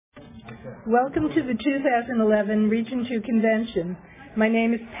Welcome to the 2011 Region 2 Convention. My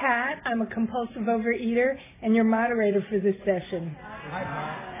name is Pat. I'm a compulsive overeater and your moderator for this session.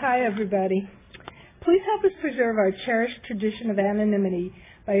 Hi, everybody. Please help us preserve our cherished tradition of anonymity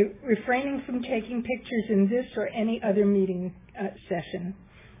by refraining from taking pictures in this or any other meeting session.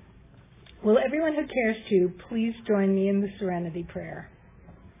 Will everyone who cares to please join me in the Serenity Prayer?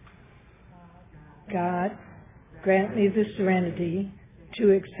 God, grant me the serenity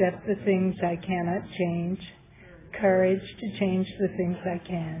to accept the things I cannot change, courage to change the things I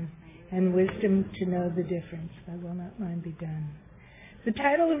can, and wisdom to know the difference. Thy will not mine be done. The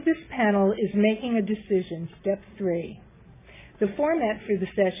title of this panel is Making a Decision, Step 3. The format for the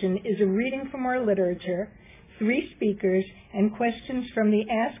session is a reading from our literature, 3 speakers, and questions from the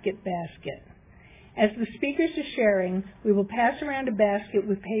Ask It basket. As the speakers are sharing, we will pass around a basket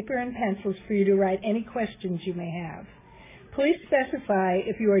with paper and pencils for you to write any questions you may have. Please specify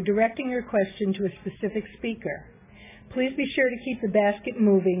if you are directing your question to a specific speaker. Please be sure to keep the basket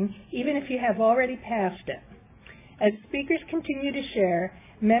moving, even if you have already passed it. As speakers continue to share,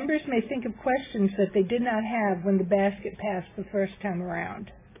 members may think of questions that they did not have when the basket passed the first time around.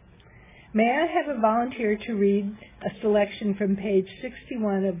 May I have a volunteer to read a selection from page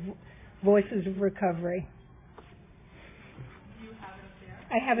 61 of Voices of Recovery? Do you have it up there?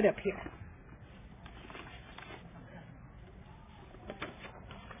 I have it up here.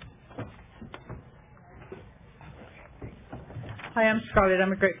 Hi, I'm Scarlett.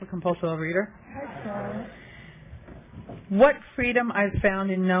 I'm a grateful compulsive overeater. Hi, Scarlett. What freedom I've found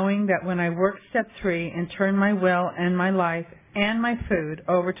in knowing that when I work step 3 and turn my will and my life and my food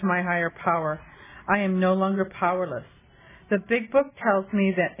over to my higher power, I am no longer powerless. The Big Book tells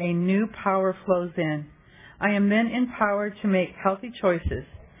me that a new power flows in. I am then empowered to make healthy choices.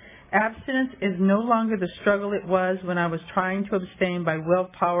 Abstinence is no longer the struggle it was when I was trying to abstain by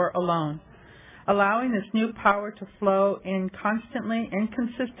willpower alone. Allowing this new power to flow in constantly and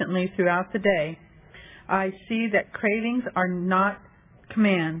consistently throughout the day, I see that cravings are not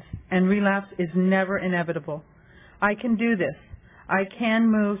commands and relapse is never inevitable. I can do this. I can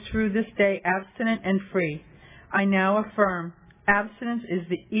move through this day abstinent and free. I now affirm abstinence is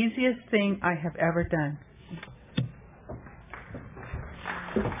the easiest thing I have ever done.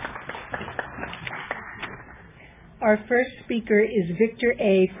 Our first speaker is Victor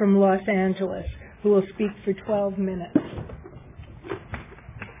A. from Los Angeles, who will speak for 12 minutes.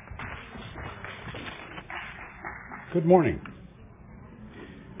 Good morning.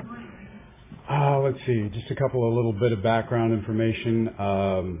 Let's see, just a couple of little bit of background information.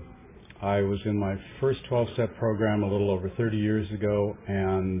 I was in my first 12-step program a little over 30 years ago,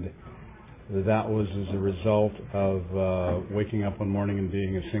 and that was as a result of waking up one morning and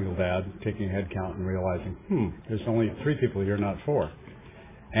being a single dad, taking a head count and realizing, there's only 3 people here, not 4.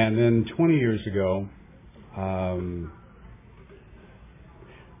 And then 20 years ago, I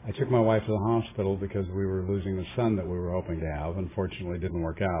took my wife to the hospital because we were losing a son that we were hoping to have. Unfortunately, it didn't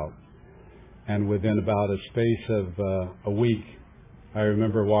work out. And within about a space of a week, I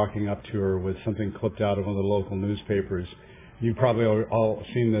remember walking up to her with something clipped out of one of the local newspapers. You've probably all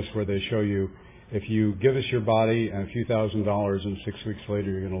seen this where they show you, if you give us your body and a few $1,000s and 6 weeks later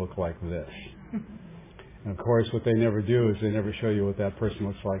you're going to look like this. And of course what they never do is they never show you what that person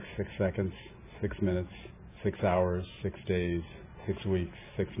looks like 6 seconds, 6 minutes, 6 hours, 6 days, 6 weeks,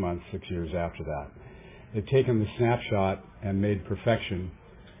 6 months, 6 years after that. They've taken the snapshot and made perfection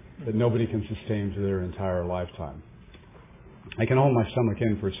that nobody can sustain to their entire lifetime. I can hold my stomach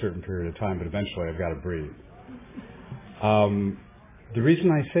in for a certain period of time, but eventually I've got to breathe. The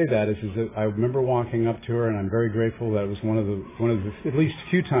reason I say that is that I remember walking up to her, and I'm very grateful that it was one of the at least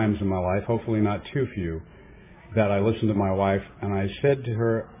few times in my life, hopefully not too few, that I listened to my wife, and I said to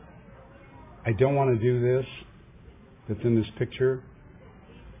her, I don't want to do this that's in this picture,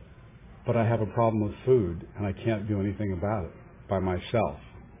 but I have a problem with food, and I can't do anything about it by myself.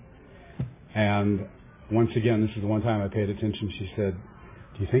 And once again, this is the one time I paid attention. She said,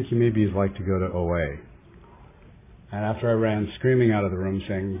 do you think you maybe would like to go to OA? And after I ran screaming out of the room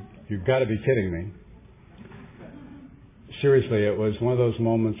saying, you've got to be kidding me. Seriously, it was one of those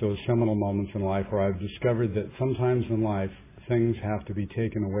moments, those seminal moments in life where I've discovered that sometimes in life, things have to be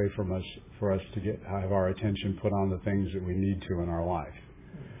taken away from us for us to have our attention put on the things that we need to in our life.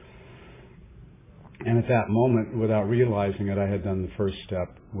 And at that moment, without realizing it, I had done the first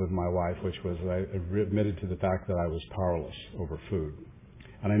step with my wife, which was I admitted to the fact that I was powerless over food.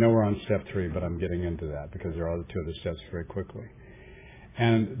 And I know we're on step 3, but I'm getting into that because there are 2 other steps very quickly.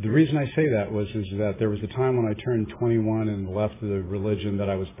 And the reason I say that is that there was a time when I turned 21 and left the religion that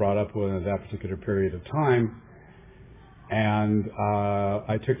I was brought up with at that particular period of time. And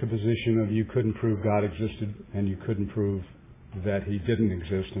I took the position of you couldn't prove God existed and you couldn't prove that he didn't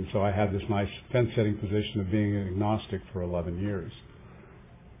exist. And so I had this nice fence-setting position of being an agnostic for 11 years.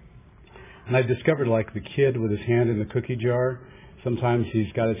 And I discovered, like the kid with his hand in the cookie jar, sometimes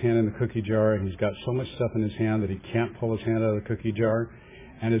he's got his hand in the cookie jar and he's got so much stuff in his hand that he can't pull his hand out of the cookie jar.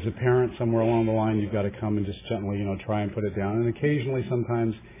 And as a parent, somewhere along the line, you've got to come and just gently, try and put it down. And occasionally,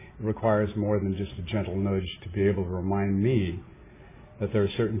 sometimes it requires more than just a gentle nudge to be able to remind me that there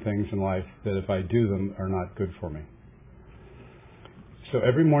are certain things in life that if I do them are not good for me. So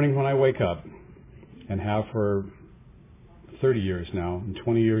every morning when I wake up, and have for 30 years now, and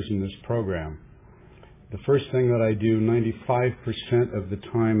 20 years in this program, the first thing that I do 95% of the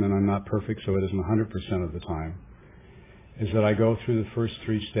time, and I'm not perfect, so it isn't 100% of the time, is that I go through the first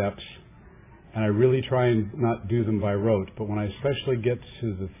 3 steps, and I really try and not do them by rote, but when I especially get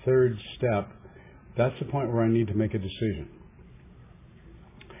to the 3rd step, that's the point where I need to make a decision.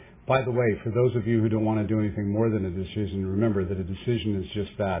 By the way, for those of you who don't want to do anything more than a decision, remember that a decision is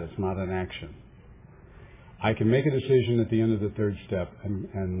just that. It's not an action. I can make a decision at the end of the 3rd step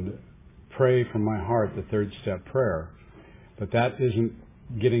and pray from my heart the 3rd step prayer, but that isn't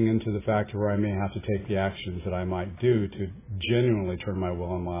getting into the factor where I may have to take the actions that I might do to genuinely turn my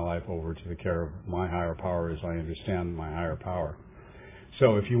will and my life over to the care of my higher power as I understand my higher power.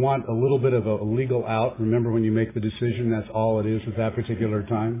 So if you want a little bit of a legal out, remember when you make the decision, that's all it is at that particular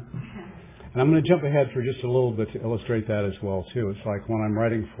time. And I'm going to jump ahead for just a little bit to illustrate that as well, too. It's like when I'm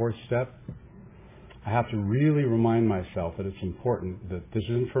writing 4th step, I have to really remind myself that it's important that this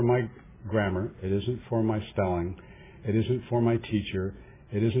isn't for my grammar, it isn't for my spelling, it isn't for my teacher,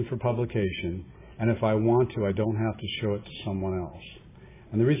 it isn't for publication, and if I want to, I don't have to show it to someone else.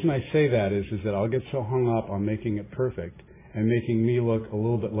 And the reason I say that is that I'll get so hung up on making it perfect and making me look a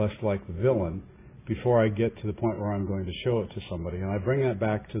little bit less like the villain before I get to the point where I'm going to show it to somebody. And I bring that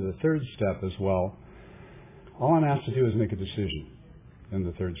back to the 3rd step as well. All I'm asked to do is make a decision in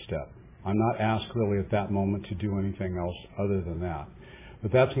the 3rd step. I'm not asked really at that moment to do anything else other than that.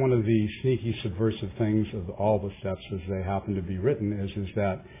 But that's one of the sneaky subversive things of all the steps as they happen to be written is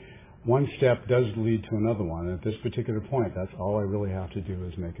that one step does lead to another one. And at this particular point, that's all I really have to do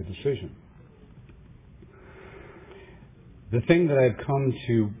is make a decision. The thing that I've come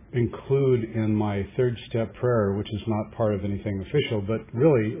to include in my 3rd step prayer, which is not part of anything official, but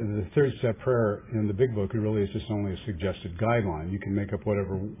really the 3rd step prayer in the Big Book really is just only a suggested guideline. You can make up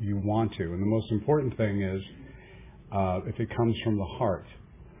whatever you want to. And the most important thing is if it comes from the heart.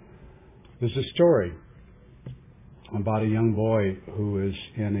 There's a story about a young boy who is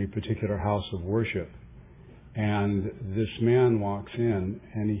in a particular house of worship. And this man walks in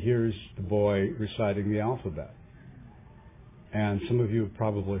and he hears the boy reciting the alphabet. And some of you have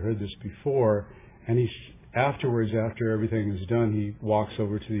probably heard this before. And afterwards, after everything is done, he walks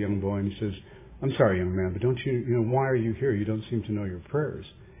over to the young boy and he says, "I'm sorry, young man, but why are you here? You don't seem to know your prayers."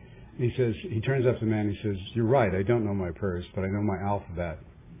 And he turns up to the man and he says, "You're right, I don't know my prayers, but I know my alphabet.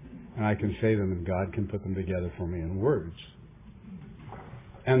 And I can say them and God can put them together for me in words."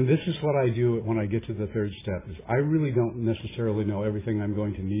 And this is what I do when I get to the 3rd step, is I really don't necessarily know everything I'm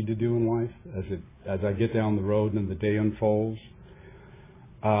going to need to do in life as I get down the road and the day unfolds.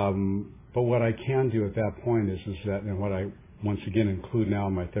 But what I can do at that point is that, and what I once again include now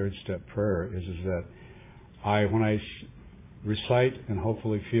in my 3rd step prayer is that when I recite and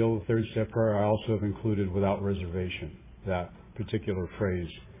hopefully feel the 3rd step prayer, I also have included without reservation that particular phrase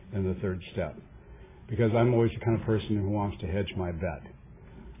in the 3rd step. Because I'm always the kind of person who wants to hedge my bet.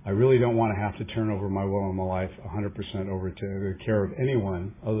 I really don't want to have to turn over my will and my life 100% over to the care of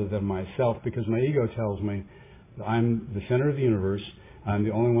anyone other than myself, because my ego tells me that I'm the center of the universe. I'm the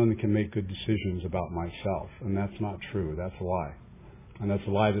only one that can make good decisions about myself. And that's not true. That's a lie. And that's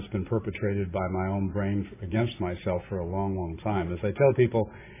a lie that's been perpetrated by my own brain against myself for a long, long time. As I tell people,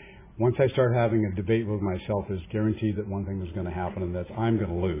 once I start having a debate with myself, it's guaranteed that one thing is going to happen, and that's I'm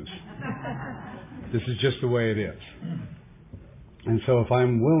going to lose. This is just the way it is. And so if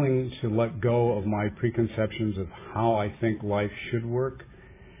I'm willing to let go of my preconceptions of how I think life should work,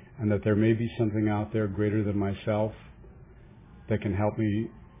 and that there may be something out there greater than myself that can help me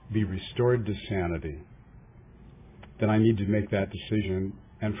be restored to sanity, then I need to make that decision.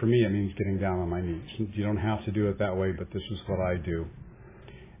 And for me, it means getting down on my knees. You don't have to do it that way, but this is what I do.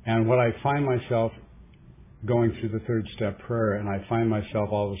 And what I find myself going through the 3rd step prayer, and I find myself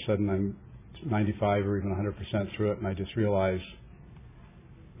all of a sudden I'm 95 or even 100% through it, and I just realize,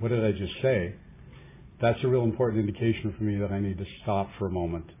 what did I just say? That's a real important indication for me that I need to stop for a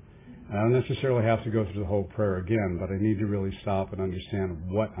moment. And I don't necessarily have to go through the whole prayer again, but I need to really stop and understand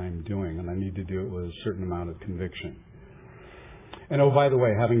what I'm doing, and I need to do it with a certain amount of conviction. And oh, by the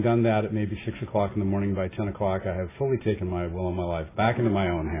way, having done that at maybe 6 o'clock in the morning, by 10 o'clock, I have fully taken my will and my life back into my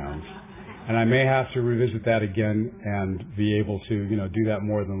own hands. And I may have to revisit that again and be able to, do that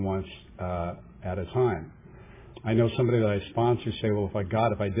more than once at a time. I know somebody that I sponsor say, well,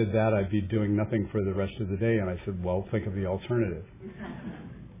 if I did that, I'd be doing nothing for the rest of the day. And I said, well, think of the alternative.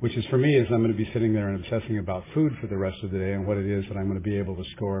 Which is for me is I'm going to be sitting there and obsessing about food for the rest of the day and what it is that I'm going to be able to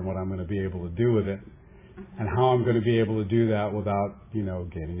score and what I'm going to be able to do with it. And how I'm going to be able to do that without,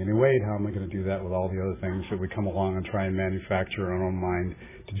 gaining any weight. How am I going to do that with all the other things that we come along and try and manufacture in our own mind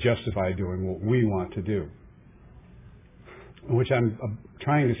to justify doing what we want to do. Which I'm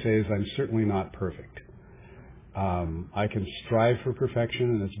trying to say is I'm certainly not perfect. I can strive for perfection,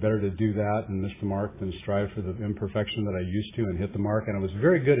 and it's better to do that and miss the mark than strive for the imperfection that I used to and hit the mark. And I was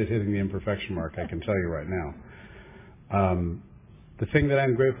very good at hitting the imperfection mark, I can tell you right now. The thing that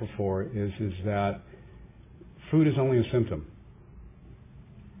I'm grateful for is that food is only a symptom.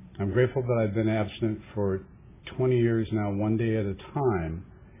 I'm grateful that I've been abstinent for 20 years now, one day at a time,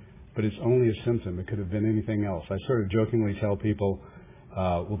 but it's only a symptom. It could have been anything else. I sort of jokingly tell people,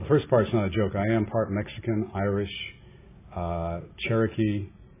 well, the first part's not a joke. I am part Mexican, Irish, Cherokee,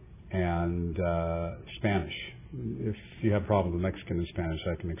 and Spanish. If you have problems with Mexican and Spanish,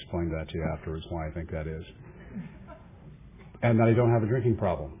 I can explain that to you afterwards, why I think that is. And that I don't have a drinking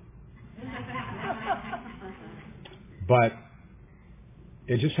problem. But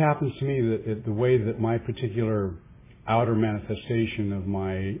it just happens to me that the way that my particular outer manifestation of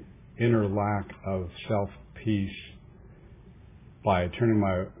my inner lack of self-peace by turning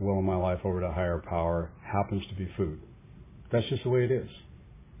my will and my life over to higher power happens to be food. That's just the way it is.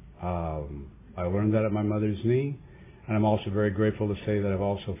 I learned that at my mother's knee, and I'm also very grateful to say that I've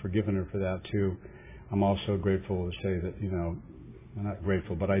also forgiven her for that too. I'm also grateful to say that, I'm not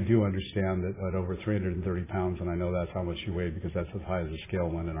grateful, but I do understand that at over 330 pounds, and I know that's how much she weighed because that's as high as the scale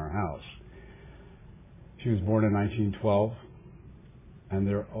went in our house. She was born in 1912, and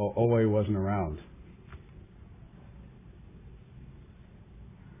there OA wasn't around.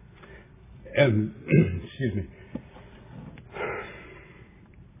 And, excuse me,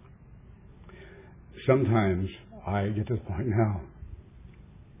 sometimes I get to the point now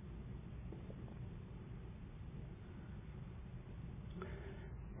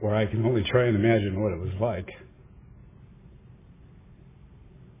where I can only try and imagine what it was like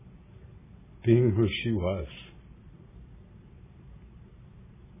being who she was.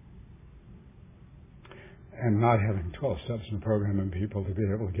 And not having 12 steps in the program and people to be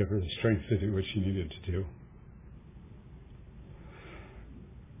able to give her the strength to do what she needed to do.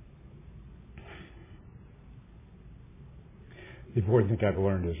 The important thing I've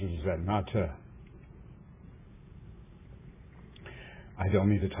learned is that I don't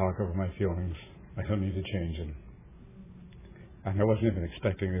need to talk over my feelings. I don't need to change them. And I wasn't even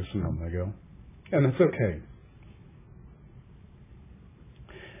expecting this a moment ago. And that's okay.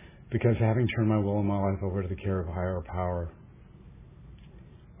 Because having turned my will and my life over to the care of a higher power,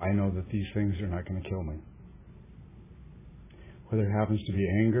 I know that these things are not going to kill me. Whether it happens to be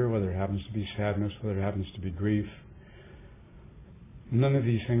anger, whether it happens to be sadness, whether it happens to be grief, none of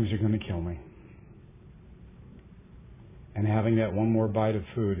these things are going to kill me. And having that one more bite of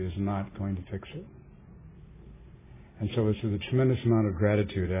food is not going to fix it. And so it's with a tremendous amount of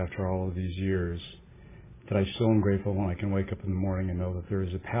gratitude after all of these years that I still am grateful when I can wake up in the morning and know that there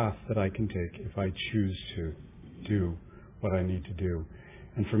is a path that I can take if I choose to do what I need to do.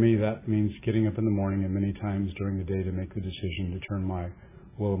 And for me, that means getting up in the morning and many times during the day to make the decision to turn my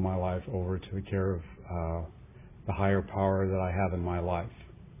will and my life over to the care of the higher power that I have in my life.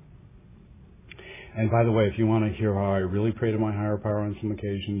 And by the way, if you want to hear how I really pray to my higher power on some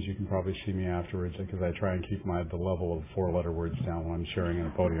occasions, you can probably see me afterwards because I try and keep the level of 4-letter words down when I'm sharing in a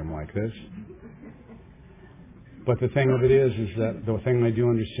podium like this. But the thing of it is that the thing I do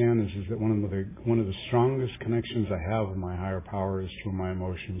understand is that one of the strongest connections I have with my higher power is through my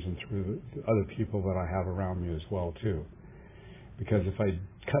emotions and through the other people that I have around me as well too. Because if I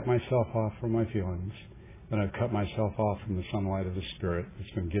cut myself off from my feelings, then I've cut myself off from the sunlight of the Spirit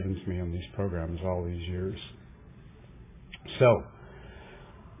that's been given to me in these programs all these years. So,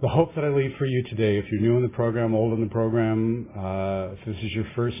 the hope that I leave for you today, if you're new in the program, old in the program, if this is your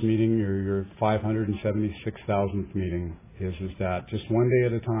first meeting or your 576,000th meeting, is that just one day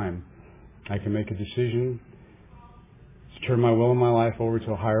at a time, I can make a decision to turn my will and my life over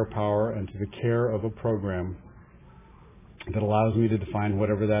to a higher power and to the care of a program that allows me to define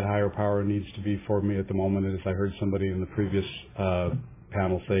whatever that higher power needs to be for me at the moment. As I heard somebody in the previous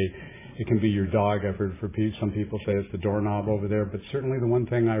panel say, it can be your dog. I've heard some people say it's the doorknob over there. But certainly the one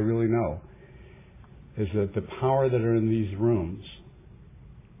thing I really know is that the power that are in these rooms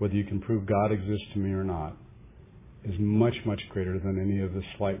whether you can prove God exists to me or not, is much, much greater than any of the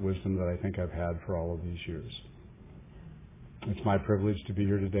slight wisdom that I think I've had for all of these years. It's my privilege to be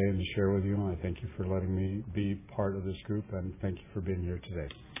here today and to share with you. I thank you for letting me be part of this group, and thank you for being here today.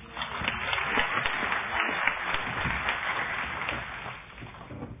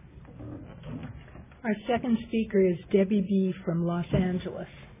 Our second speaker is Debbie B. from Los Angeles.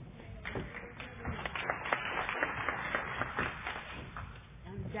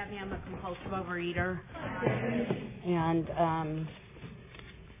 I'm Debbie. I'm a compulsive overeater. And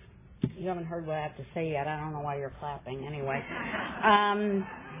you haven't heard what I have to say yet. I don't know why you're clapping. Anyway. I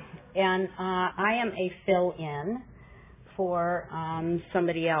am a fill-in for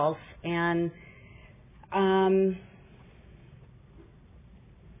somebody else. And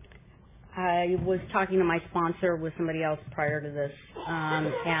I was talking to my sponsor with somebody else prior to this,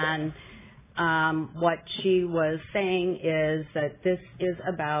 what she was saying is that this is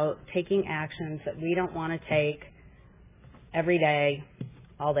about taking actions that we don't want to take every day,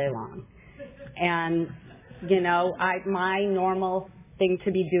 all day long. And, my normal thing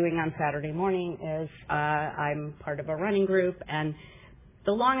to be doing on Saturday morning is I'm part of a running group, and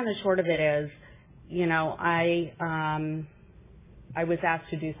the long and the short of it is, I was asked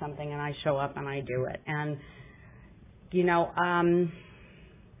to do something, and I show up and I do it. And,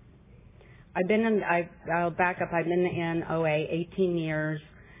 I'll back up. I've been in OA 18 years,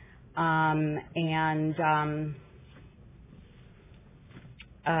 I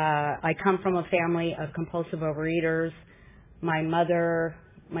come from a family of compulsive overeaters. My mother,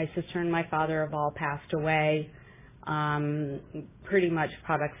 my sister, and my father have all passed away, pretty much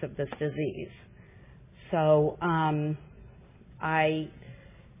products of this disease. So, I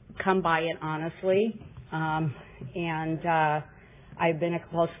come by it honestly, I've been a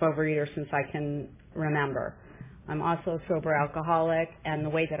compulsive overeater since I can remember. I'm also a sober alcoholic, and the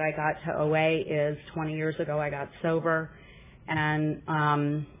way that I got to OA is 20 years ago I got sober, and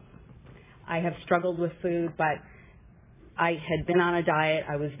I have struggled with food, but I had been on a diet.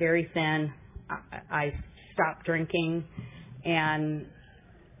 I was very thin. I stopped drinking and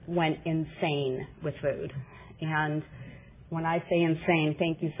went insane with food. And when I say insane,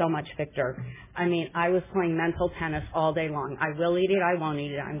 thank you so much, Victor. I mean, I was playing mental tennis all day long. I will eat it, I won't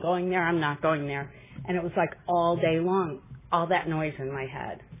eat it. I'm going there, I'm not going there. And it was like all day long, all that noise in my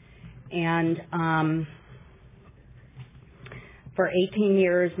head. And for 18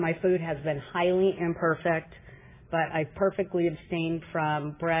 years, my food has been highly imperfect, but I perfectly abstained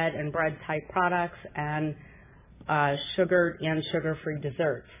from bread and bread-type products and sugared and sugar-free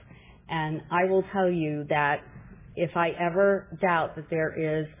desserts. And I will tell you that if I ever doubt that there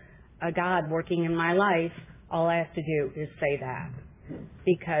is a God working in my life, all I have to do is say that.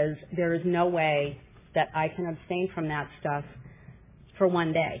 Because there is no way that I can abstain from that stuff for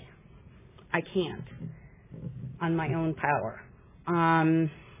one day. I can't on my own power. I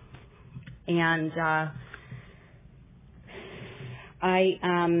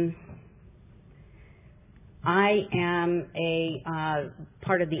am a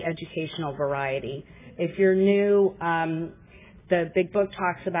part of the educational variety. If you're new, the Big Book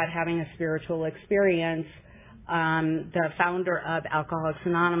talks about having a spiritual experience. The founder of Alcoholics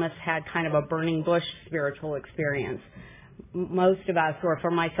Anonymous had kind of a burning bush spiritual experience. Most of us, or for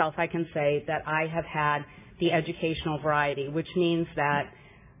myself, I can say that I have had the educational variety, which means that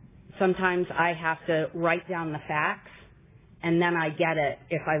sometimes I have to write down the facts, and then I get it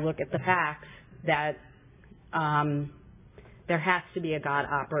if I look at the facts that there has to be a God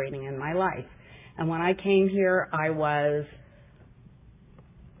operating in my life. And when I came here, I was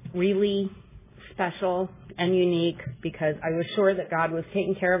really special and unique because I was sure that God was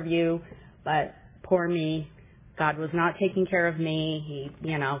taking care of you, but poor me, God was not taking care of me.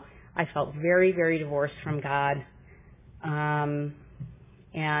 I felt very, very divorced from God, and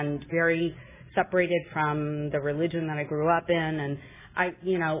very separated from the religion that I grew up in. And I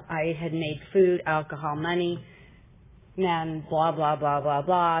had made food, alcohol, money, men, blah, blah, blah, blah,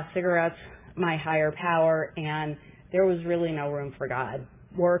 blah, cigarettes, my higher power, and there was really no room for God.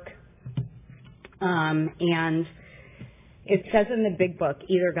 Work. And it says in the Big Book,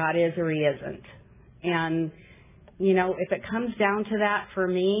 either God is or he isn't. And, if it comes down to that for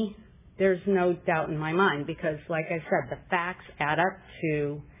me, there's no doubt in my mind because, like I said, the facts add up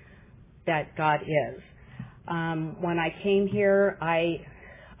to that God is. When I came here, I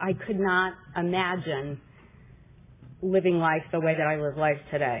could not imagine living life the way that I live life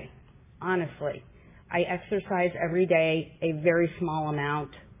today. Honestly, I exercise every day a very small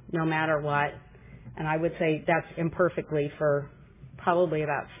amount, no matter what. And I would say that's imperfectly for probably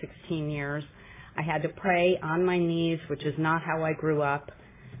about 16 years. I had to pray on my knees, which is not how I grew up.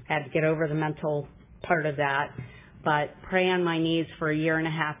 had to get over the mental part of that, but pray on my knees for a year and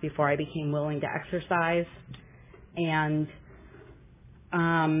a half before I became willing to exercise. And,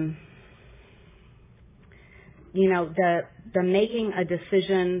 you know, the making a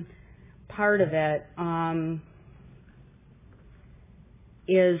decision part of it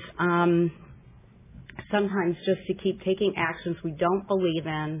is sometimes just to keep taking actions we don't believe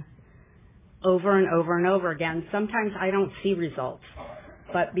in over and over and over again. Sometimes I don't see results,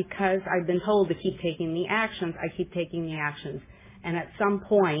 but because I've been told to keep taking the actions, I keep taking the actions. And at some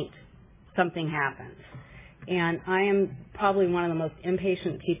point, something happens. And I am probably one of the most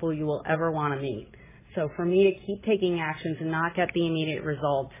impatient people you will ever want to meet. So for me to keep taking actions and not get the immediate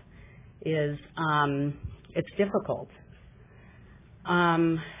result is, it's difficult.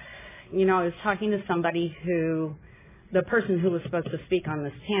 You know, I was talking to somebody the person who was supposed to speak on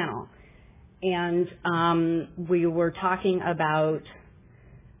this panel, and we were talking about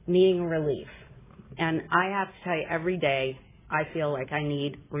needing relief. And I have to tell you, every day I feel like I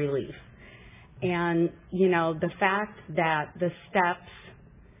need relief. And, you know, the fact that the steps,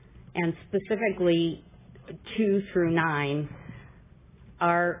 and specifically 2 through 9,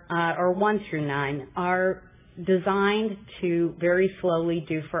 or 1 through 9, are designed to very slowly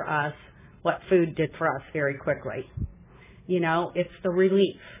do for us what food did for us very quickly. You know, it's the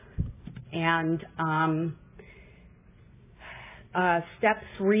relief. And step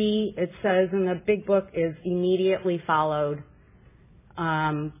 3, it says in the big book, is immediately followed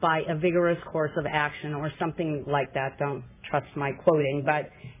by a vigorous course of action or something like that. Don't trust my quoting,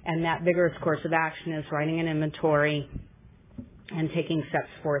 and that vigorous course of action is writing an inventory and taking steps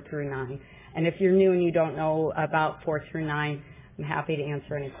 4 through 9. And if you're new and you don't know about 4 through 9, I'm happy to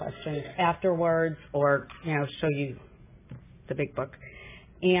answer any questions afterwards or, you know, show you the big book.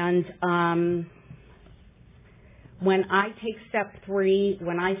 And when I take step 3,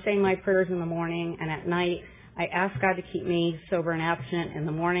 when I say my prayers in the morning and at night, I ask God to keep me sober and abstinent in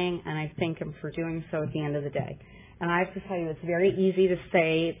the morning, and I thank Him for doing so at the end of the day. And I have to tell you, it's very easy to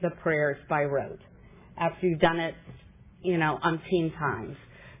say the prayers by rote after you've done it, you know, umpteen times.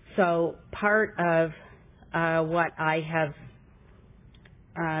 So part of what I have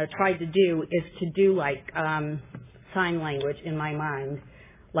tried to do is to do like sign language in my mind.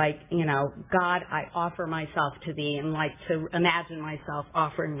 Like, you know, God, I offer myself to Thee, and like to imagine myself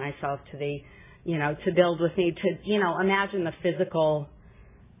offering myself to Thee, you know, to build with me, to, you know, imagine the physical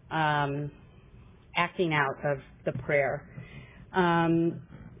acting out of the prayer.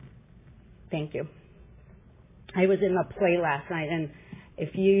 Thank you. I was in the play last night, and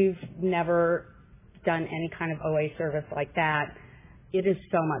if you've never done any kind of OA service like that, it is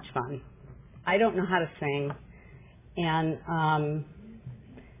so much fun. I don't know how to sing, and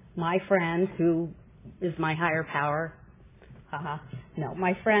my friend, who is my higher power,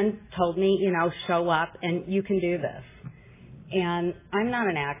 my friend told me, you know, show up and you can do this. And I'm not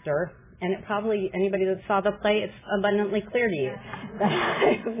an actor, and it probably, anybody that saw the play, it's abundantly clear to you that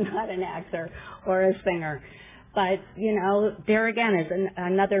I'm not an actor or a singer. But, you know, there again is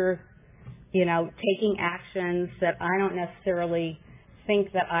another, you know, taking actions that I don't necessarily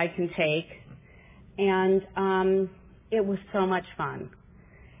think that I can take. And it was so much fun.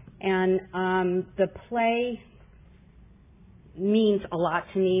 And the play means a lot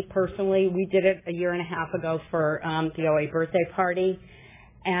to me personally. We did it a year and a half ago for the OA birthday party.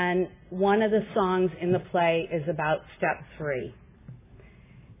 And one of the songs in the play is about step 3.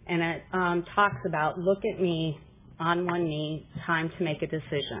 And it talks about, look at me on one knee, time to make a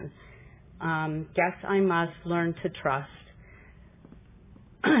decision. Guess I must learn to trust.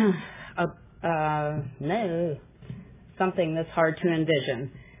 No, something that's hard to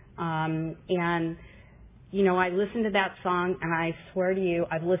envision. And, you know, I listen to that song, and I swear to you,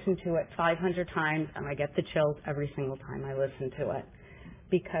 I've listened to it 500 times, and I get the chills every single time I listen to it.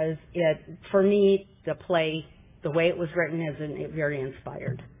 Because for me, the play, the way it was written, is very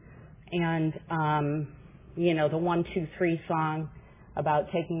inspired. And, you know, the 1, 2, 3 song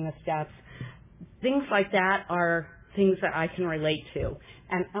about taking the steps, things like that are things that I can relate to.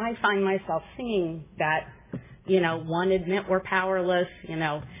 And I find myself singing that, you know, one, admit we're powerless, you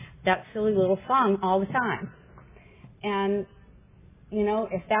know, that silly little song all the time. And, you know,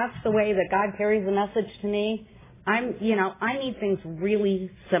 if that's the way that God carries the message to me, I need things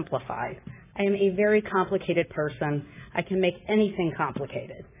really simplified. I am a very complicated person. I can make anything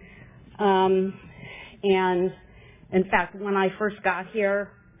complicated. And in fact, when I first got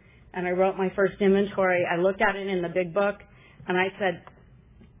here and I wrote my first inventory, I looked at it in the big book and I said,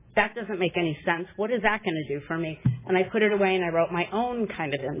 that doesn't make any sense. What is that going to do for me? And I put it away and I wrote my own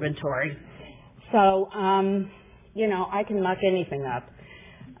kind of inventory. So, you know, I can muck anything up.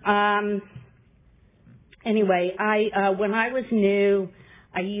 Anyway, when I was new,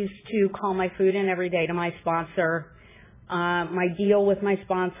 I used to call my food in every day to my sponsor. My deal with my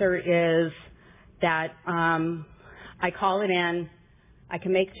sponsor is that I call it in. I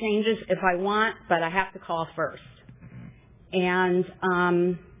can make changes if I want, but I have to call first. And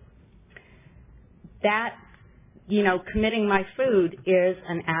that, committing my food is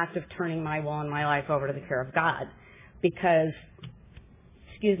an act of turning my will and my life over to the care of God. Because,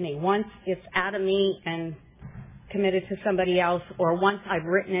 once it's out of me and committed to somebody else, or once I've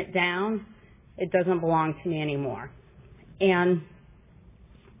written it down, it doesn't belong to me anymore. And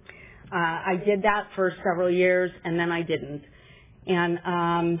I did that for several years, and then I didn't. And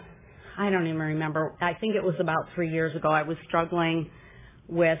I don't even remember. I think it was about 3 years ago. I was struggling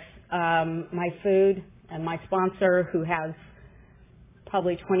with my food, and my sponsor, who has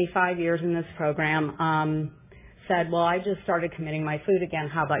probably 25 years in this program, said, well, I just started committing my food again.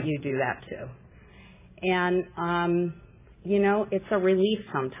 How about you do that too? And, it's a relief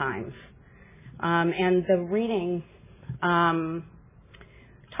sometimes. And the reading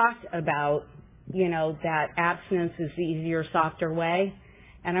talked about, that abstinence is the easier, softer way.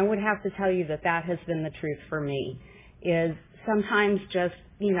 And I would have to tell you that has been the truth for me, is sometimes just,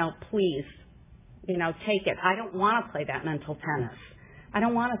 please, take it. I don't want to play that mental tennis. I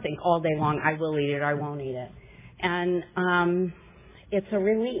don't want to think all day long, I will eat it, I won't eat it. And it's a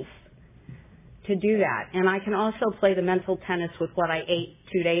relief to do that. And I can also play the mental tennis with what I ate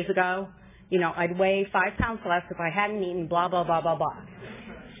 2 days ago. I'd weigh 5 pounds less if I hadn't eaten blah, blah, blah, blah, blah.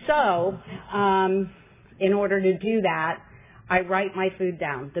 So, in order to do that, I write my food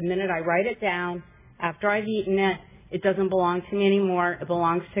down. The minute I write it down, after I've eaten it, it doesn't belong to me anymore. It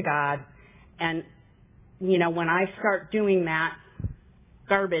belongs to God. And, when I start doing that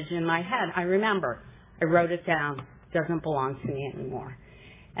garbage in my head, I remember I wrote it down. It doesn't belong to me anymore.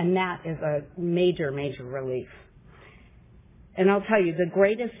 And that is a major, major relief. And I'll tell you, the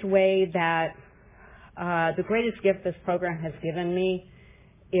greatest way that, the greatest gift this program has given me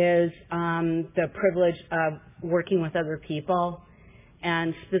is the privilege of working with other people,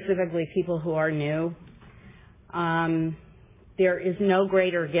 and specifically people who are new. There is no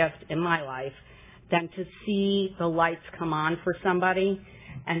greater gift in my life than to see the lights come on for somebody,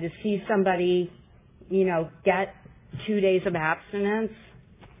 and to see somebody, get 2 days of abstinence.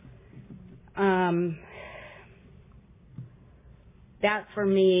 That for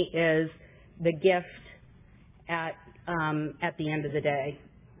me is the gift at the end of the day,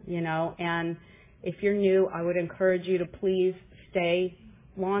 and if you're new, I would encourage you to please stay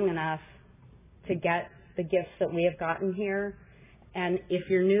long enough to get the gifts that we have gotten here. And if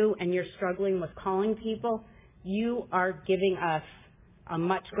you're new and you're struggling with calling people, you are giving us a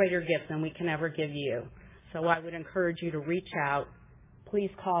much greater gift than we can ever give you. So I would encourage you to reach out.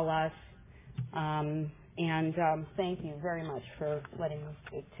 Please call us. And thank you very much for letting me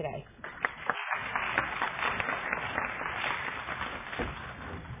speak today.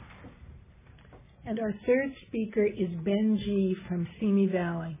 And our third speaker is Ben G. from Simi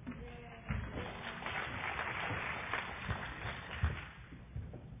Valley.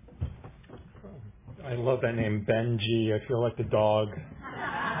 I love that name, Ben G. I feel like the dog.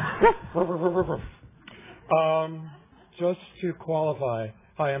 Just to qualify,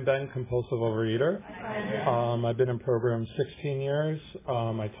 hi, I'm Ben, compulsive overeater. I've been in program 16 years.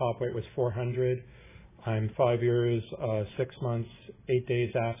 My top weight was 400. I'm 5 years, 6 months, 8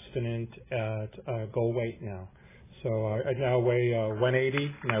 days abstinent at goal weight now. So I now weigh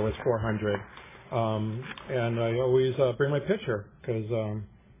 180, and I was 400. And I always bring my picture because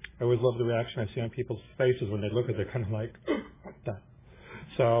I always love the reaction I see on people's faces when they look at it. They're kind of like, what the?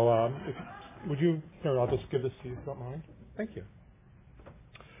 So would you, here, I'll just give this to you if you don't mind. Thank you.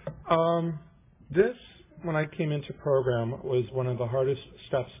 This, when I came into program, was one of the hardest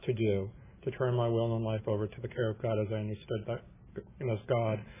steps to do, to turn my will and life over to the care of God as I understood that, as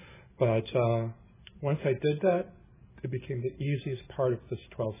God. But once I did that, it became the easiest part of this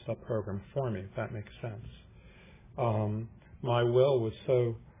 12-step program for me, if that makes sense. My will was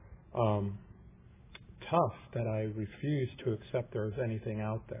so tough that I refused to accept there was anything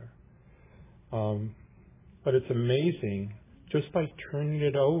out there. But it's amazing, just by turning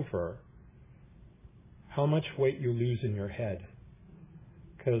it over, how much weight you lose in your head.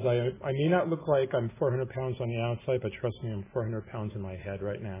 Because I may not look like I'm 400 pounds on the outside, but trust me, I'm 400 pounds in my head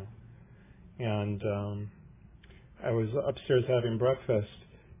right now. And I was upstairs having breakfast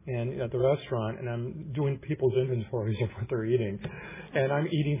and at the restaurant, and I'm doing people's inventories of what they're eating, and I'm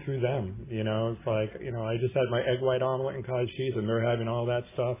eating through them. It's like, I just had my egg white omelet and cottage cheese, and they're having all that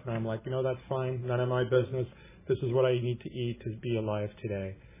stuff, and I'm like, that's fine, none of my business. This is what I need to eat to be alive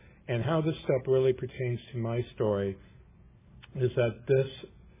today. And how this step really pertains to my story is that this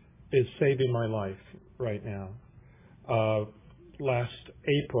is saving my life right now. Last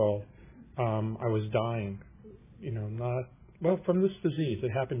April, I was dying, from this disease.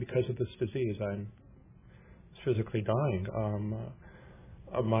 It happened because of this disease. I'm physically dying.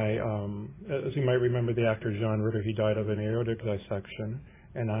 As you might remember, the actor John Ritter, he died of an aortic dissection,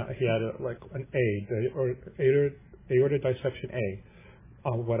 and he had an aortic dissection A.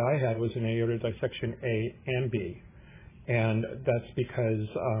 What I had was an aortic dissection A and B, and that's because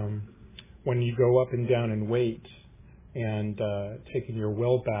when you go up and down in weight and taking your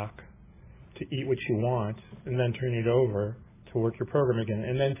will back to eat what you want and then turning it over to work your program again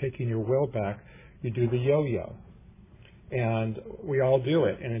and then taking your will back, you do the yo-yo. And we all do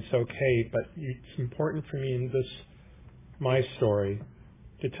it, and it's okay, but it's important for me in my story,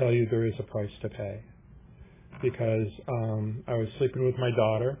 to tell you there is a price to pay. Because I was sleeping with my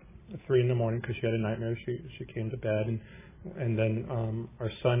daughter at 3 a.m. because she had a nightmare. She came to bed, and then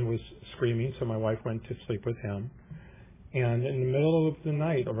our son was screaming, so my wife went to sleep with him. And in the middle of the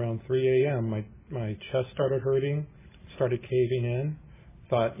night, around 3 a.m., my chest started hurting, started caving in.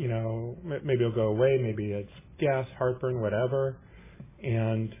 Thought, maybe it'll go away, maybe it's gas, heartburn, whatever.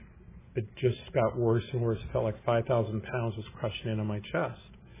 And it just got worse and worse. It felt like 5,000 pounds was crushing into my chest.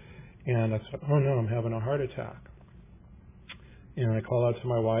 And I thought, oh no, I'm having a heart attack. And I called out to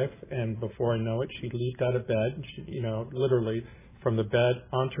my wife, and before I know it, she leaped out of bed, literally from the bed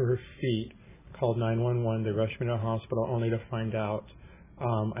onto her feet, called 911. They rushed me to the hospital only to find out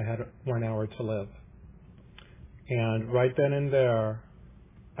I had 1 hour to live. And right then and there,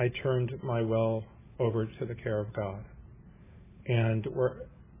 I turned my will over to the care of God. And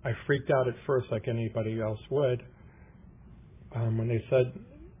I freaked out at first like anybody else would when they said,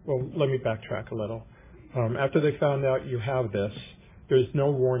 well, let me backtrack a little. After they found out you have this, there's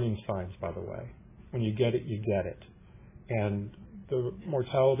no warning signs, by the way. When you get it, you get it. And the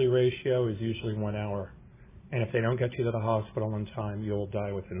mortality ratio is usually 1 hour. And if they don't get you to the hospital in time, you'll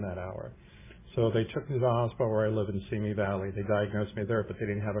die within that hour. So they took me to the hospital where I live in Simi Valley. They diagnosed me there, but they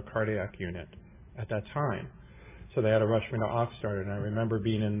didn't have a cardiac unit at that time. So they had to rush me to Oxnard. And I remember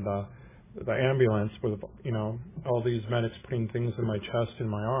being in the ambulance with, all these medics putting things in my chest and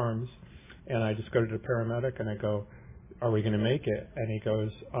my arms. And I just go to the paramedic and I go, are we going to make it? And he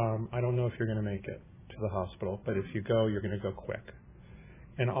goes, I don't know if you're going to make it to the hospital, but if you go, you're going to go quick.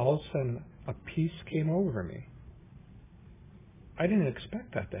 And all of a sudden, a peace came over me. I didn't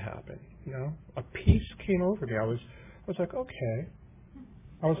expect that to happen. A peace came over me. I was like, okay.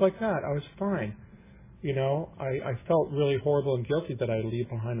 I was like that. I was fine. I felt really horrible and guilty that I leave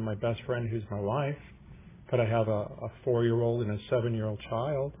behind my best friend who's my wife, but I have a 4-year-old and a 7-year-old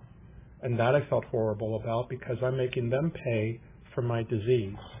child, and that I felt horrible about because I'm making them pay for my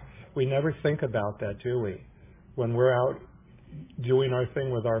disease. We never think about that, do we? When we're out doing our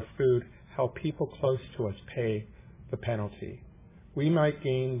thing with our food, how people close to us pay the penalty. We might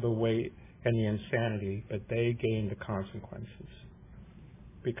gain the weight and the insanity, but they gain the consequences.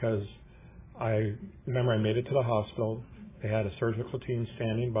 Because I remember I made it to the hospital. They had a surgical team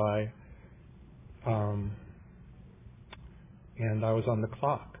standing by, and I was on the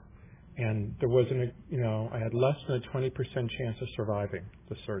clock. And there wasn't I had less than a 20% chance of surviving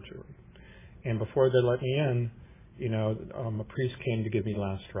the surgery. And before they let me in, a priest came to give me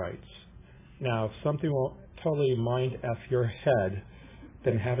last rites. Now, if something will totally mind F your head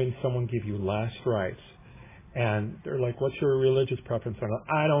than having someone give you last rites. And they're like, what's your religious preference? I'm like,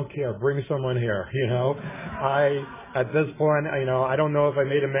 I don't care. Bring someone here. At this point, I don't know if I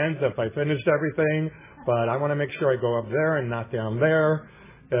made amends, if I finished everything, but I want to make sure I go up there and not down there.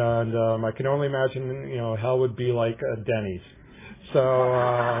 And I can only imagine, hell would be like a Denny's. So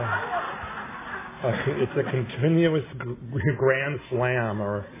it's a continuous grand slam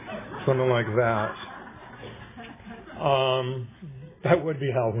or something like that. That would be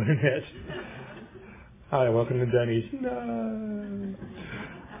hell, wouldn't it? Hi, welcome to Denny's. No.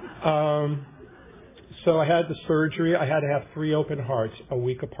 So I had the surgery. I had to have 3 open hearts a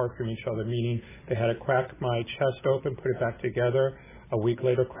week apart from each other, meaning they had to crack my chest open, put it back together. A week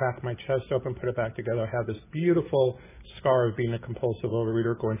later, crack my chest open, put it back together. I have this beautiful scar of being a compulsive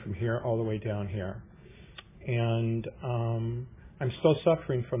overeater going from here all the way down here. And I'm still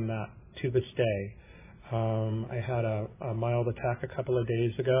suffering from that to this day. I had a mild attack a couple of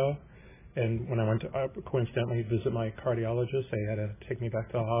days ago. And when I went to coincidentally visit my cardiologist, they had to take me back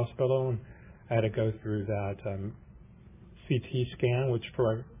to the hospital, and I had to go through that CT scan, which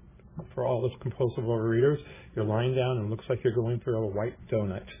for for all those compulsive overeaters, you're lying down and it looks like you're going through a white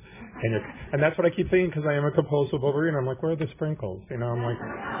donut. And that's what I keep thinking because I am a compulsive overeater. I'm like, where are the sprinkles? You know, I'm like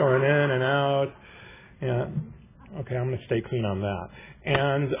going in and out. Yeah. Okay, I'm going to stay clean on that.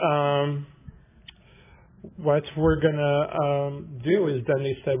 And what we're going to do is then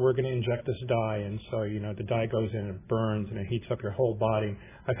they said we're going to inject this dye. And so, you know, the dye goes in and burns and it heats up your whole body.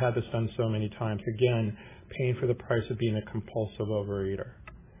 I've had this done so many times. Again, paying for the price of being a compulsive overeater.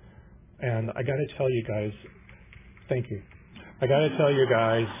 And I got to tell you guys, thank you. I got to tell you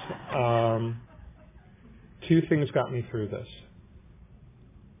guys, two things got me through this.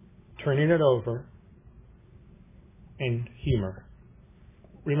 Turning it over and humor.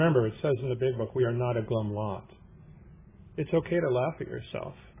 Remember, it says in the big book, we are not a glum lot. It's okay to laugh at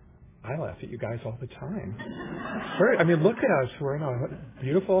yourself. I laugh at you guys all the time. I mean, look at us. We're in a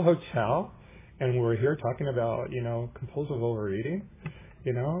beautiful hotel, and we're here talking about, you know, compulsive overeating.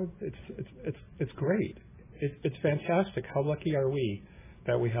 You know, it's great. It's fantastic. How lucky are we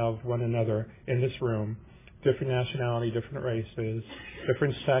that we have one another in this room, different nationality, different races,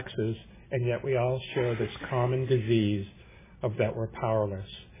 different sexes, and yet we all share this common disease of that we're powerless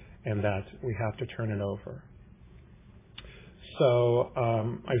and that we have to turn it over. So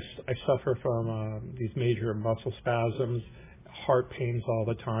I suffer from these major muscle spasms, heart pains all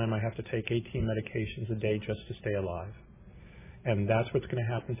the time. I have to take 18 medications a day just to stay alive. And that's what's going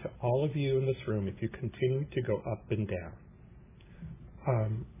to happen to all of you in this room if you continue to go up and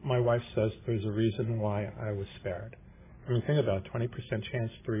down. My wife says there's a reason why I was spared. I mean, think about it, 20%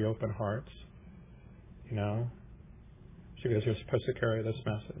 chance, 3 open hearts. You know? She goes, you're supposed to carry this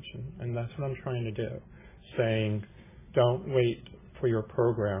message. And that's what I'm trying to do. Saying, don't wait for your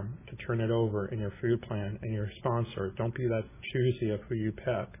program to turn it over in your food plan and your sponsor. Don't be that choosy of who you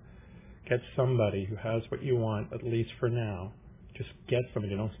pick. Get somebody who has what you want, at least for now. Just get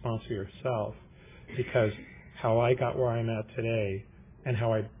somebody. Don't sponsor yourself. Because how I got where I'm at today and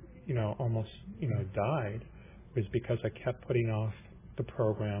how I, you know, almost, you know, died was because I kept putting off the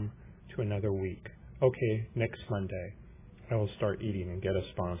program to another week. Okay, next Monday, I will start eating and get a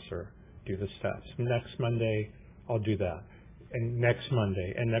sponsor, do the steps. Next Monday, I'll do that. And next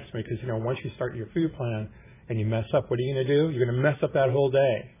Monday, and next Monday, because, you know, once you start your food plan and you mess up, what are you going to do? You're going to mess up that whole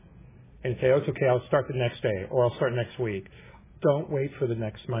day. And say, oh, it's okay, I'll start the next day, or I'll start next week. Don't wait for the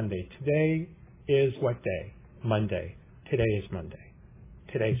next Monday. Today is what day? Monday. Today is Monday.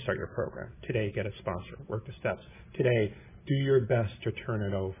 Today, start your program. Today, get a sponsor. Work the steps. Today, do your best to turn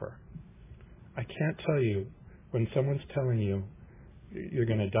it over. I can't tell you, when someone's telling you you're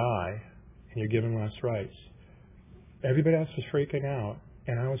going to die and you're given last rites, everybody else was freaking out,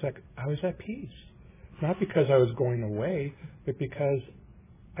 and I was at peace. Not because I was going away, but because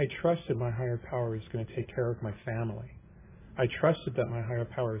I trusted my higher power was going to take care of my family. I trusted that my higher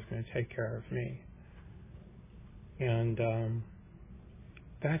power was going to take care of me. And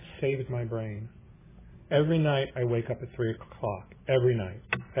that saved my brain. Every night I wake up at 3 o'clock. Every night.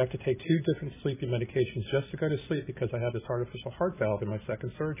 I have to take 2 different sleeping medications just to go to sleep because I have this artificial heart valve in my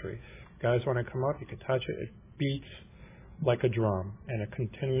second surgery. Guys, when I come up, you can touch it. It beats like a drum, and it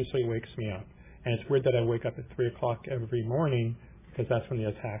continuously wakes me up. And it's weird that I wake up at 3 o'clock every morning because that's when the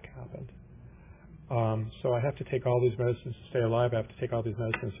attack happened. So I have to take all these medicines to stay alive. I have to take all these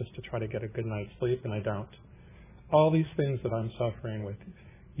medicines just to try to get a good night's sleep, and I don't. All these things that I'm suffering with,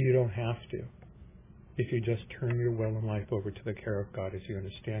 you don't have to. If you just turn your will and life over to the care of God as you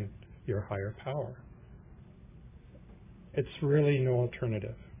understand your higher power. It's really no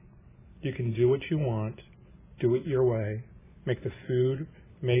alternative. You can do what you want, do it your way, make the food,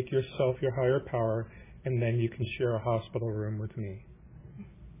 make yourself your higher power, and then you can share a hospital room with me.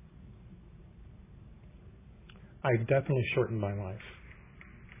 I definitely shortened my life.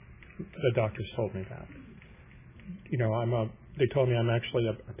 The doctors told me that. You know, they told me I'm actually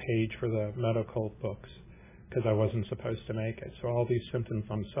a page for the medical books because I wasn't supposed to make it. So all these symptoms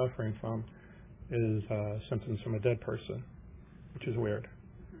I'm suffering from is symptoms from a dead person, which is weird.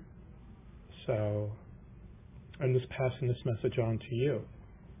 So I'm just passing this message on to you.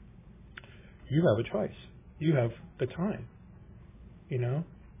 You have a choice. You have the time. You know,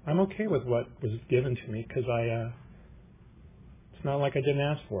 I'm okay with what was given to me because it's not like I didn't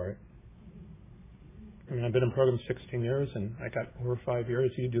ask for it. I mean, I've been in program 16 years, and I got over 5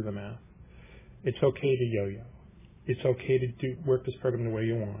 years. You do the math. It's okay to yo-yo. It's okay to work this program the way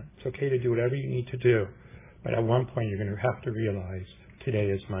you want. It's okay to do whatever you need to do. But at one point, you're going to have to realize today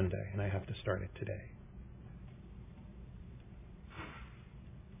is Monday, and I have to start it today.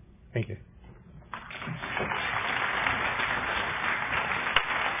 Thank you.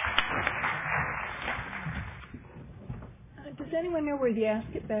 Does anyone know where the Ask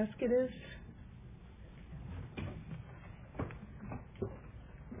It basket is?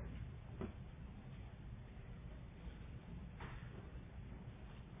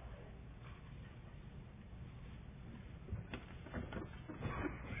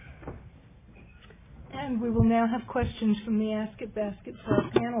 And we will now have questions from the Ask It basket for our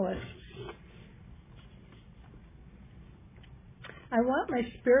panelists. I want my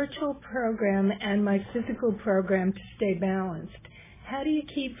spiritual program and my physical program to stay balanced. How do you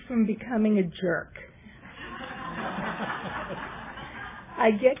keep from becoming a jerk?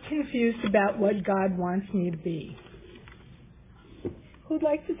 I get confused about what God wants me to be. Who'd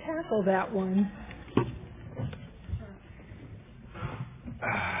like to tackle that one?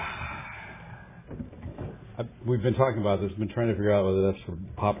 We've been talking about this. I've been trying to figure out whether that's for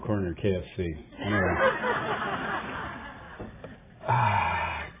popcorn or KFC. Anyway.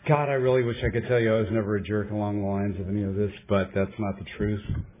 God, I really wish I could tell you I was never a jerk along the lines of any of this, but that's not the truth.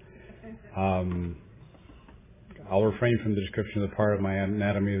 I'll refrain from the description of the part of my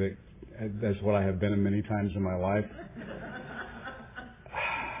anatomy that's what I have been in many times in my life.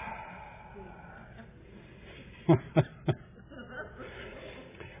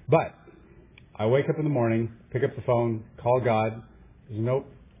 But I wake up in the morning, pick up the phone, call God. There's no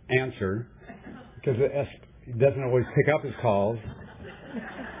answer because he doesn't always pick up his calls.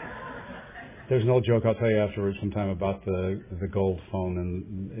 There's an old joke I'll tell you afterwards sometime about the gold phone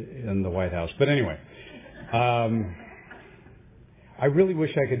in the White House. But anyway, I really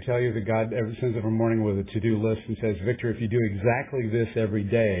wish I could tell you that God ever sends every morning with a to-do list and says, Victor, if you do exactly this every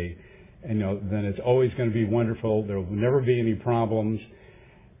day, then it's always going to be wonderful. There will never be any problems.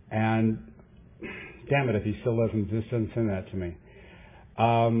 And damn it, if he still doesn't send that to me.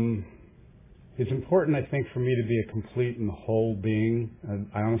 It's important, I think, for me to be a complete and whole being.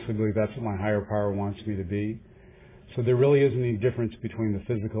 I honestly believe that's what my higher power wants me to be. So there really isn't any difference between the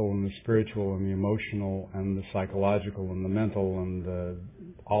physical and the spiritual and the emotional and the psychological and the mental and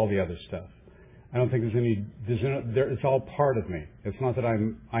all the other stuff. I don't think it's all part of me. It's not that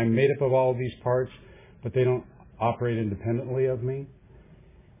I'm made up of all of these parts, but they don't operate independently of me.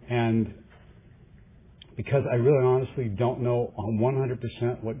 And because I really honestly don't know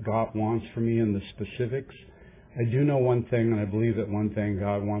 100% what God wants for me in the specifics, I do know one thing, and I believe that one thing,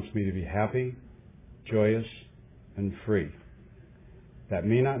 God wants me to be happy, joyous, and free. That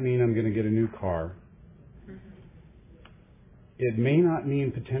may not mean I'm going to get a new car. It may not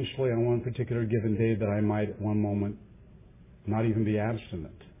mean potentially on one particular given day that I might at one moment not even be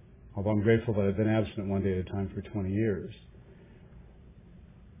abstinent, although I'm grateful that I've been abstinent one day at a time for 20 years.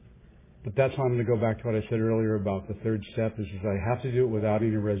 But that's why I'm going to go back to what I said earlier about the third step is I have to do it without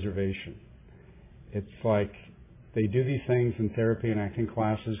any reservation. It's like they do these things in therapy and acting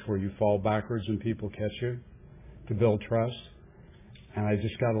classes where you fall backwards and people catch you to build trust. And I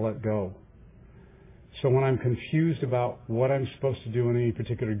just got to let go. So when I'm confused about what I'm supposed to do in any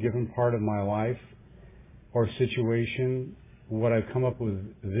particular given part of my life or situation, what I've come up with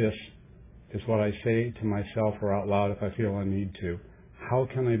this is what I say to myself or out loud if I feel I need to. How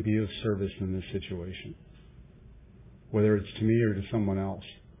can I be of service in this situation? Whether it's to me or to someone else.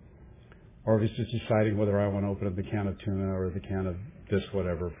 Or if it's just deciding whether I want to open up the can of tuna or the can of this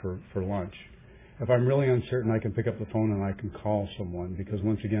whatever for lunch. If I'm really uncertain, I can pick up the phone and I can call someone because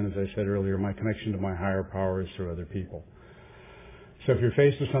once again, as I said earlier, my connection to my higher power is through other people. So if you're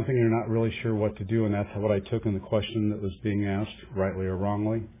faced with something and you're not really sure what to do, and that's what I took in the question that was being asked, rightly or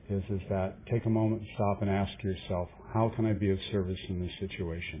wrongly, is that take a moment, stop and ask yourself, how can I be of service in this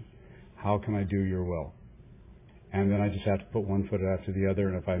situation? How can I do your will? And then I just have to put one foot after the other,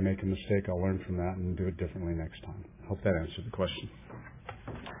 and if I make a mistake, I'll learn from that and do it differently next time. Hope that answered the question.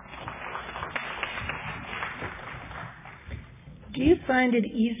 Do you find it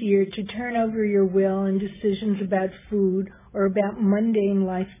easier to turn over your will in decisions about food or about mundane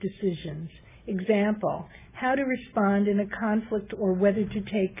life decisions? Example, how to respond in a conflict or whether to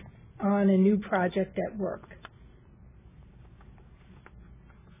take on a new project at work.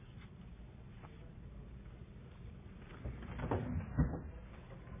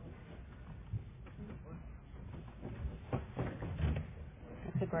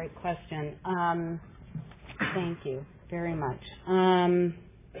 That's a great question. Thank you very much.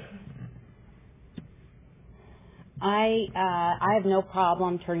 I have no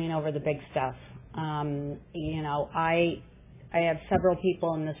problem turning over the big stuff. I have several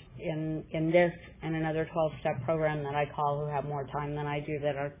people in this and another 12-step program that I call who have more time than I do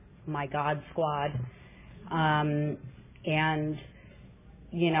that are my God squad. I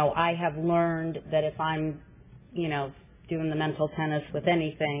have learned that if I'm, doing the mental tennis with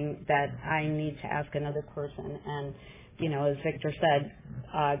anything that I need to ask another person. And, you know, as Victor said,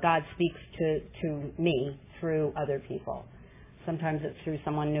 God speaks to me through other people. Sometimes it's through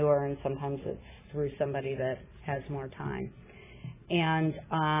someone newer, and sometimes it's through somebody that has more time. And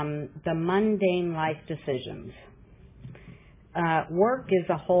the mundane life decisions. Work is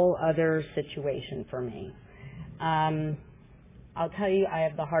a whole other situation for me. I'll tell you, I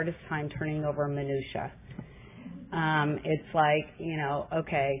have the hardest time turning over minutia. It's like, you know,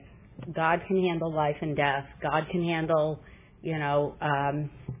 okay, God can handle life and death. God can handle, you know,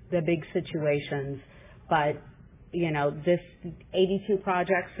 the big situations. But, you know, this 82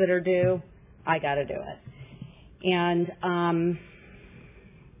 projects that are due, I got to do it. And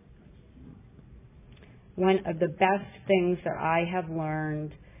one of the best things that I have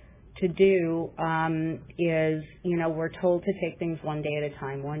learned to do is, you know, we're told to take things one day at a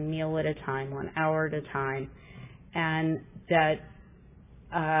time, one meal at a time, 1 hour at a time, and that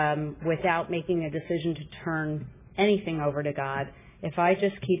without making a decision to turn anything over to God, if I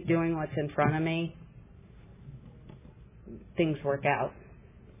just keep doing what's in front of me, things work out.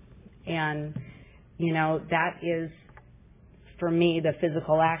 And, you know, that is, for me, the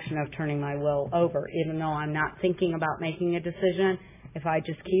physical action of turning my will over. Even though I'm not thinking about making a decision, if I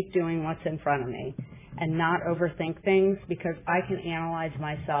just keep doing what's in front of me and not overthink things, because I can analyze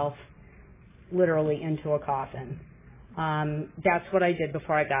myself literally into a coffin. That's what I did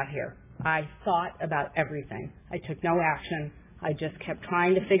before I got here. I thought about everything. I took no action. I just kept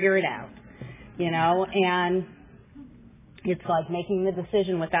trying to figure it out, you know, and it's like making the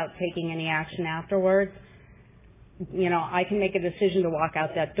decision without taking any action afterwards. You know, I can make a decision to walk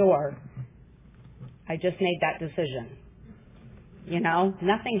out that door. I just made that decision. You know,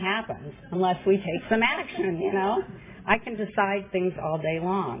 nothing happens unless we take some action, you know. I can decide things all day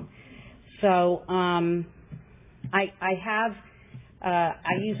long. So I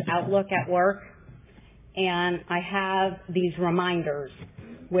use Outlook at work, and I have these reminders,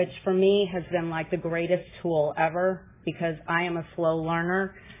 which for me has been like the greatest tool ever because I am a slow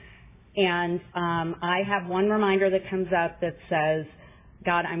learner. And I have one reminder that comes up that says,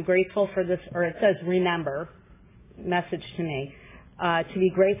 God, I'm grateful for this, or it says, remember, message to me, to be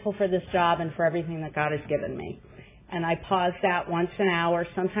grateful for this job and for everything that God has given me. And I pause that once an hour,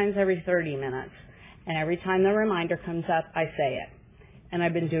 sometimes every 30 minutes. And every time the reminder comes up, I say it. And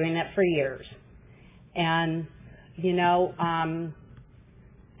I've been doing that for years. And, you know,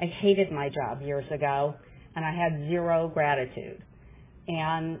 I hated my job years ago, and I had zero gratitude.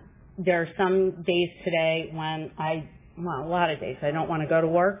 And there are some days today when a lot of days I don't want to go to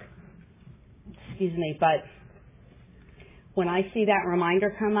work. Excuse me, but when I see that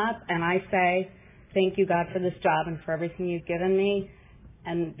reminder come up and I say, thank you, God, for this job and for everything you've given me,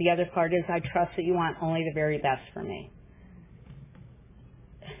 and the other part is I trust that you want only the very best for me.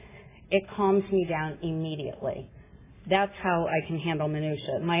 It calms me down immediately. That's how I can handle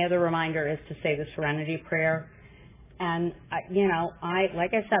minutia. My other reminder is to say the Serenity Prayer. And, you know,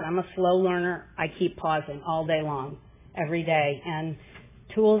 like I said, I'm a slow learner. I keep pausing all day long, every day. And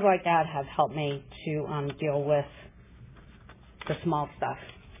tools like that have helped me to deal with the small stuff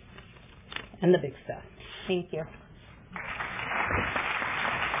and the big stuff. Thank you.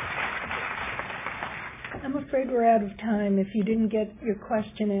 I'm afraid we're out of time. If you didn't get your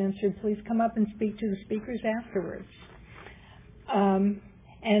question answered, please come up and speak to the speakers afterwards.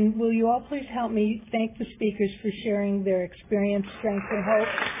 And will you all please help me thank the speakers for sharing their experience, strength, and hope.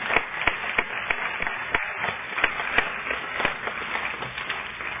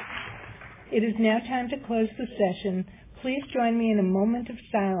 It is now time to close the session. Please join me in a moment of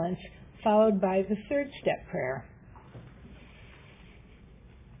silence, followed by the third step prayer.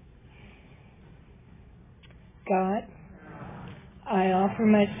 God, I offer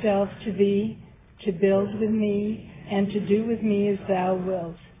myself to Thee to build with me and to do with me as Thou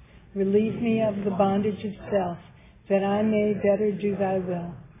wilt. Relieve me of the bondage of self, that I may better do Thy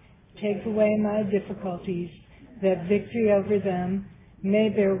will. Take away my difficulties, that victory over them may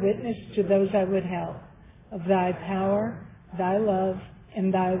bear witness to those I would help, of Thy power, Thy love,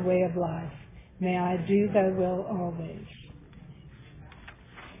 and Thy way of life. May I do Thy will always.